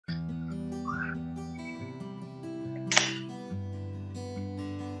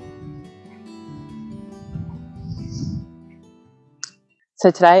So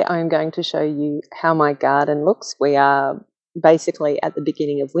today I'm going to show you how my garden looks. We are basically at the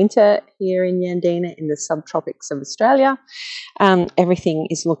beginning of winter here in Yandina in the subtropics of Australia. Everything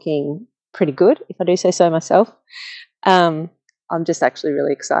is looking pretty good, if I do say so myself. I'm just actually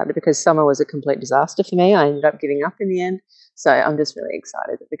really excited because summer was a complete disaster for me. I ended up giving up in the end. So I'm just really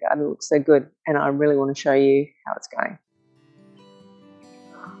excited that the garden looks so good, and I really want to show you how it's going.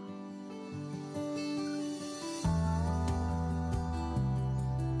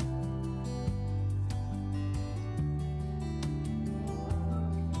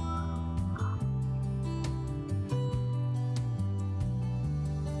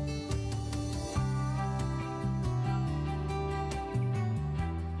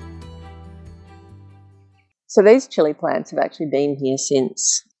 So these chili plants have actually been here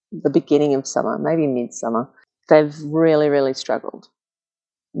since the beginning of summer, maybe midsummer. They've really, really struggled.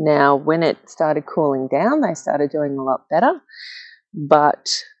 Now, when it started cooling down, they started doing a lot better, but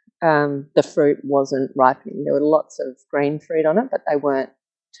the fruit wasn't ripening. There were lots of green fruit on it, but they weren't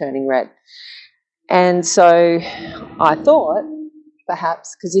turning red. And so I thought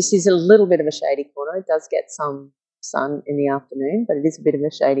perhaps, because this is a little bit of a shady corner, it does get some sun in the afternoon, but it is a bit of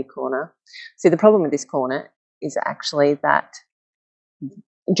a shady corner. See, the problem with this corner is actually that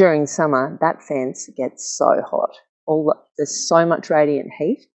during summer, that fence gets so hot. There's so much radiant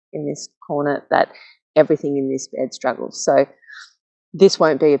heat in this corner that everything in this bed struggles. So this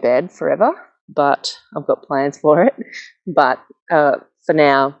won't be a bed forever, but I've got plans for it. But for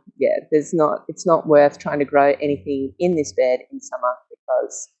now, yeah, it's not worth trying to grow anything in this bed in summer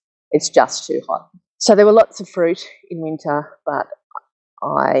because it's just too hot. So there were lots of fruit in winter, but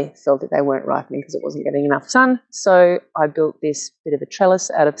I felt that they weren't ripening because it wasn't getting enough sun. So I built this bit of a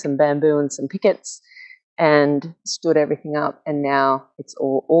trellis out of some bamboo and some pickets and stood everything up, and now it's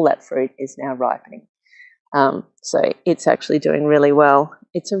all that fruit is now ripening. So it's actually doing really well.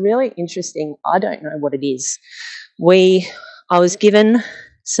 It's a really interesting, I don't know what it is. I was given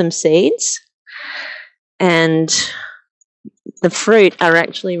some seeds, and the fruit are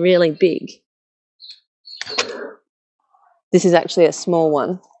actually really big. This is actually a small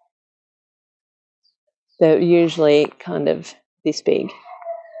one. They're usually kind of this big.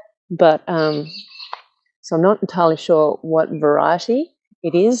 But so I'm not entirely sure what variety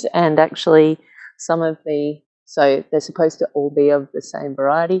it is, and actually so they're supposed to all be of the same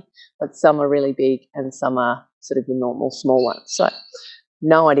variety, but some are really big and some are sort of the normal small ones. So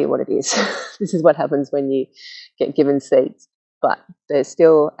no idea what it is. This is what happens when you get given seeds. But they're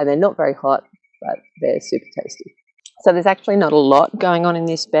not very hot, but they're super tasty. So there's actually not a lot going on in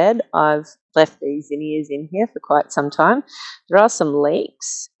this bed. I've left these zinnias in here for quite some time. There are some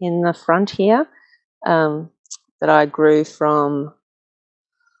leeks in the front here that I grew from,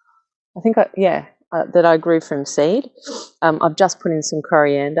 that I grew from seed. I've just put in some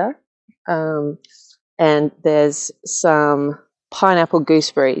coriander, and there's some pineapple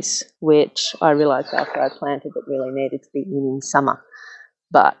gooseberries, which I realised after I planted that really needed to be in summer.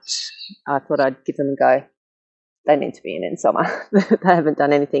 But I thought I'd give them a go. They need to be in summer. They haven't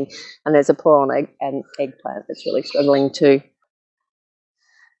done anything. And there's a prawn and eggplant that's really struggling too.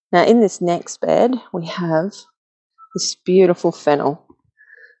 Now in this next bed, we have this beautiful fennel.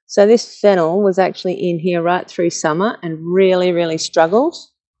 So this fennel was actually in here right through summer and really, really struggled.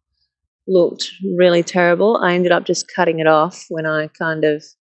 Looked really terrible. I ended up just cutting it off when I kind of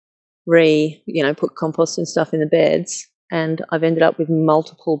put compost and stuff in the beds. And I've ended up with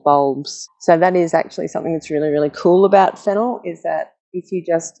multiple bulbs. So that is actually something that's really, really cool about fennel, is that if you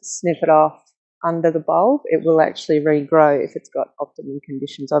just snip it off under the bulb, it will actually regrow if it's got optimum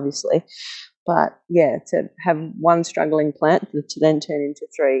conditions, obviously. But yeah, to have one struggling plant to then turn into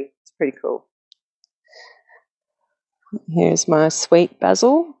three, it's pretty cool. Here's my sweet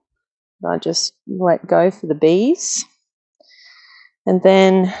basil. I just let go for the bees. And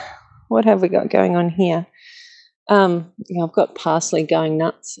then what have we got going on here? I've got parsley going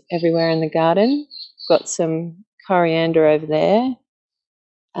nuts everywhere in the garden. I've got some coriander over there.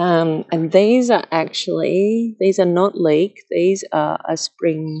 And these are not leek. These are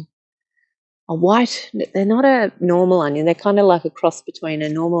a white, they're not a normal onion. They're kind of like a cross between a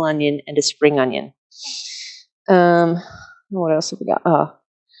normal onion and a spring onion. What else have we got? Oh,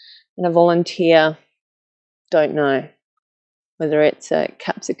 and a volunteer, don't know whether it's a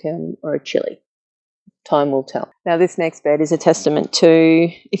capsicum or a chili. Time will tell. Now this next bed is a testament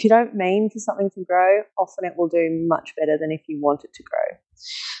to, if you don't mean for something to grow, often it will do much better than if you want it to grow.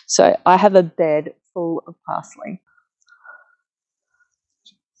 So I have a bed full of parsley.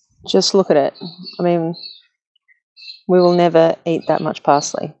 Just look at it. I mean, we will never eat that much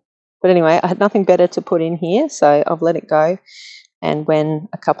parsley. But anyway, I had nothing better to put in here, so I've let it go. And when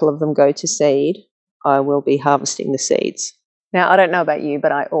a couple of them go to seed, I will be harvesting the seeds. Now, I don't know about you,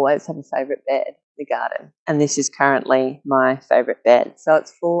 but I always have a favourite bed in the garden. And this is currently my favourite bed. So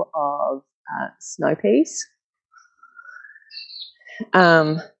it's full of snow peas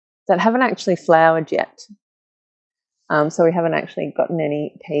that haven't actually flowered yet. So we haven't actually gotten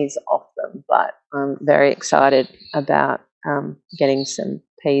any peas off them, but I'm very excited about getting some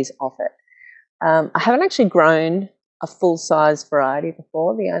peas off it. I haven't actually grown a full-size variety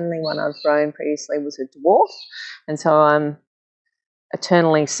before. The only one I've grown previously was a dwarf, and so I'm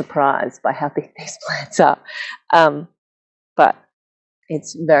eternally surprised by how big these plants are. But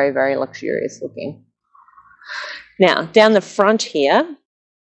it's very, very luxurious looking. Now, down the front here,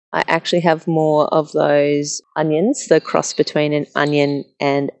 I actually have more of those onions, the cross between an onion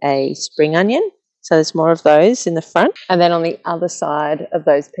and a spring onion. So there's more of those in the front. And then on the other side of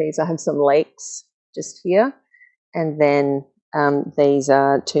those peas, I have some leeks just here. And then these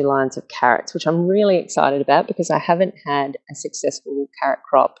are 2 lines of carrots, which I'm really excited about because I haven't had a successful carrot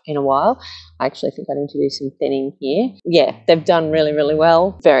crop in a while. I actually think I need to do some thinning here. Yeah, they've done really, really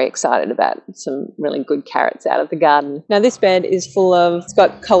well. Very excited about some really good carrots out of the garden. Now this bed is full of, it's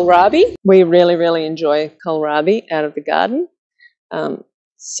got kohlrabi. We really, really enjoy kohlrabi out of the garden. And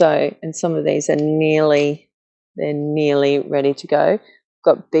some of these are nearly ready to go.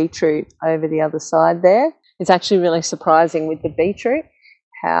 Got beetroot over the other side there. It's actually really surprising with the beetroot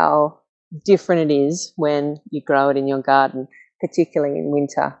how different it is when you grow it in your garden, particularly in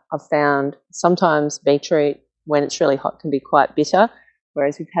winter. I've found sometimes beetroot, when it's really hot, can be quite bitter,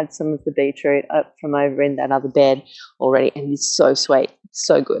 whereas we've had some of the beetroot up from over in that other bed already, and it's so sweet,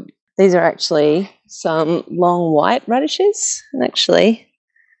 so good. These are actually some long white radishes, and actually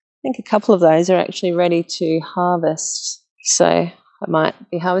I think a couple of those are actually ready to harvest. So I might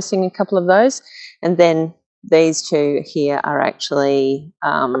be harvesting a couple of those, and then these 2 here are actually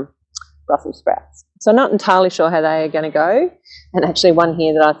Brussels sprouts. So I'm not entirely sure how they are going to go. And actually one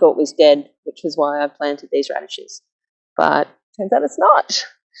here that I thought was dead, which was why I planted these radishes. But turns out it's not.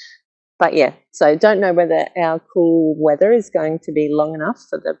 But yeah, so don't know whether our cool weather is going to be long enough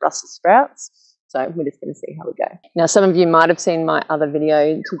for the Brussels sprouts. So we're just going to see how we go. Now, some of you might have seen my other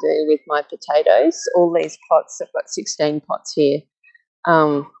video to do with my potatoes. All these pots, I've got 16 pots here.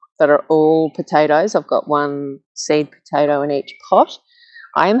 That are all potatoes. I've got 1 seed potato in each pot.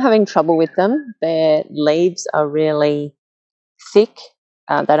 I am having trouble with them. Their leaves are really thick.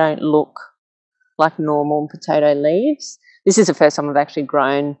 They don't look like normal potato leaves. This is the first time I've actually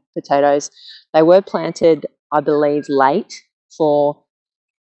grown potatoes. They were planted, I believe, late for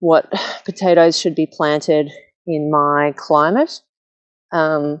what potatoes should be planted in my climate.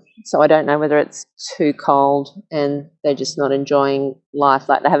 So I don't know whether it's too cold and they're just not enjoying life,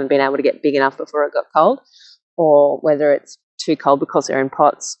 like they haven't been able to get big enough before it got cold, or whether it's too cold because they're in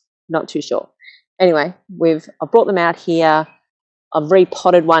pots. Not too sure. Anyway, I've brought them out here. I've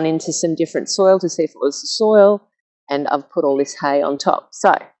repotted one into some different soil to see if it was the soil, and I've put all this hay on top.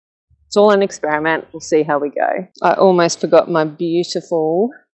 So it's all an experiment. We'll see how we go. I almost forgot my beautiful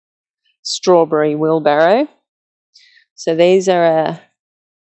strawberry wheelbarrow. So these are a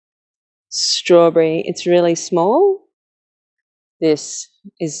strawberry. It's really small. This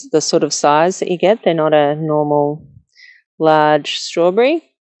is the sort of size that you get. They're not a normal large strawberry,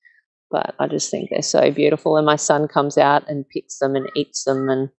 but I just think they're so beautiful, and my son comes out and picks them and eats them,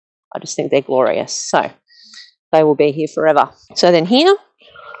 and I just think they're glorious. So they will be here forever. So then here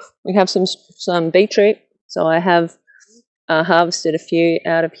we have some beetroot. So I have harvested a few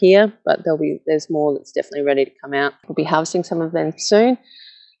out of here, but there's more that's definitely ready to come out. We'll be harvesting some of them soon.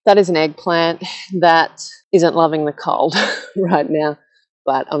 That is an eggplant that isn't loving the cold right now,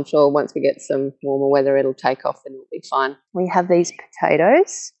 but I'm sure once we get some warmer weather, it'll take off and it'll be fine. We have these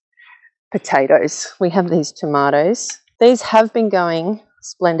potatoes. We have these tomatoes. These have been going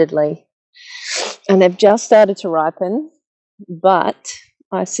splendidly, and they've just started to ripen, but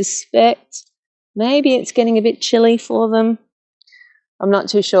I suspect maybe it's getting a bit chilly for them. I'm not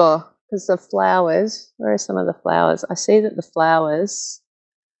too sure, because the flowers, where are some of the flowers? I see that the flowers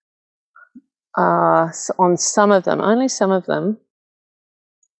are on some of them, only some of them.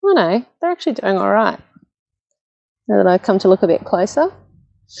 Oh no, they're actually doing all right. Now that I come to look a bit closer.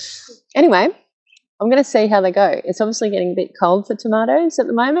 Anyway, I'm going to see how they go. It's obviously getting a bit cold for tomatoes at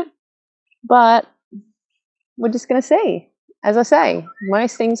the moment, but we're just going to see. As I say,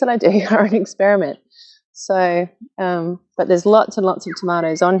 most things that I do are an experiment. So, but there's lots and lots of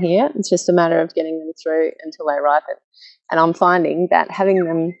tomatoes on here. It's just a matter of getting them through until they ripen. And I'm finding that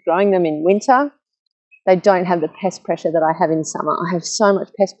growing them in winter, they don't have the pest pressure that I have in summer. I have so much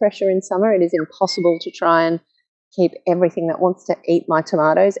pest pressure in summer. It is impossible to try and keep everything that wants to eat my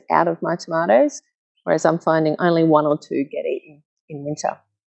tomatoes out of my tomatoes, whereas I'm finding only 1 or 2 get eaten in winter.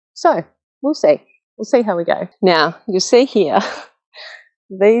 So we'll see. We'll see how we go. Now, you'll see here,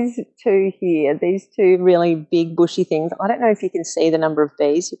 these two really big bushy things. I don't know if you can see the number of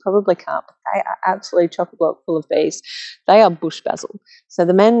bees. You probably can't, but they are absolutely chock-a-block full of bees. They are bush basil. So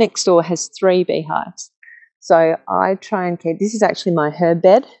the man next door has 3 beehives. So I try and keep, this is actually my herb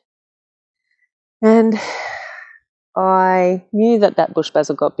bed. And I knew that bush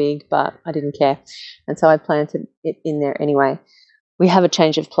basil got big, but I didn't care. And so I planted it in there anyway. We have a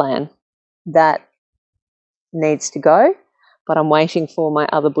change of plan. That needs to go, but I'm waiting for my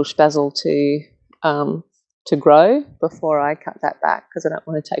other bush basil to grow before I cut that back, because I don't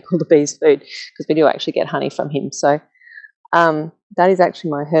want to take all the bees' food, because we do actually get honey from him. So that is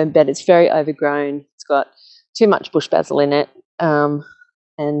actually my herb bed. It's very overgrown. It's got too much bush basil in it, and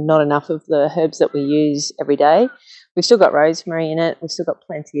not enough of the herbs that we use every day. We've still got rosemary in it. We've still got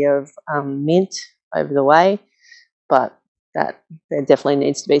plenty of mint over the way, but there definitely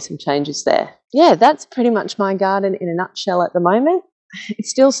needs to be some changes there. Yeah, that's pretty much my garden in a nutshell at the moment. It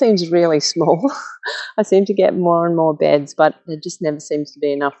still seems really small. I seem to get more and more beds, but there just never seems to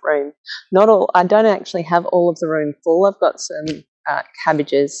be enough room. I don't actually have all of the room full. I've got some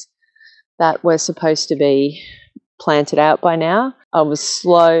cabbages that were supposed to be planted out by now. I was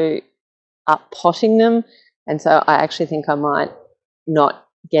slow up potting them, and so I actually think I might not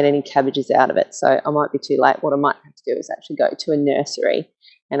get any cabbages out of it, so I might be too late. What I might have to do is actually go to a nursery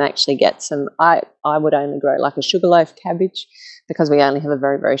and actually get some. I would only grow like a sugarloaf cabbage, because we only have a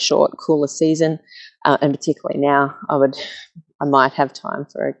very, very short cooler season, and particularly now I might have time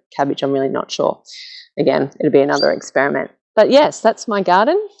for a cabbage. I'm really not sure. Again, it'll be another experiment. But yes, that's my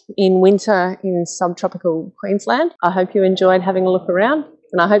garden in winter in subtropical Queensland. I hope you enjoyed having a look around,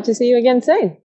 and I hope to see you again soon.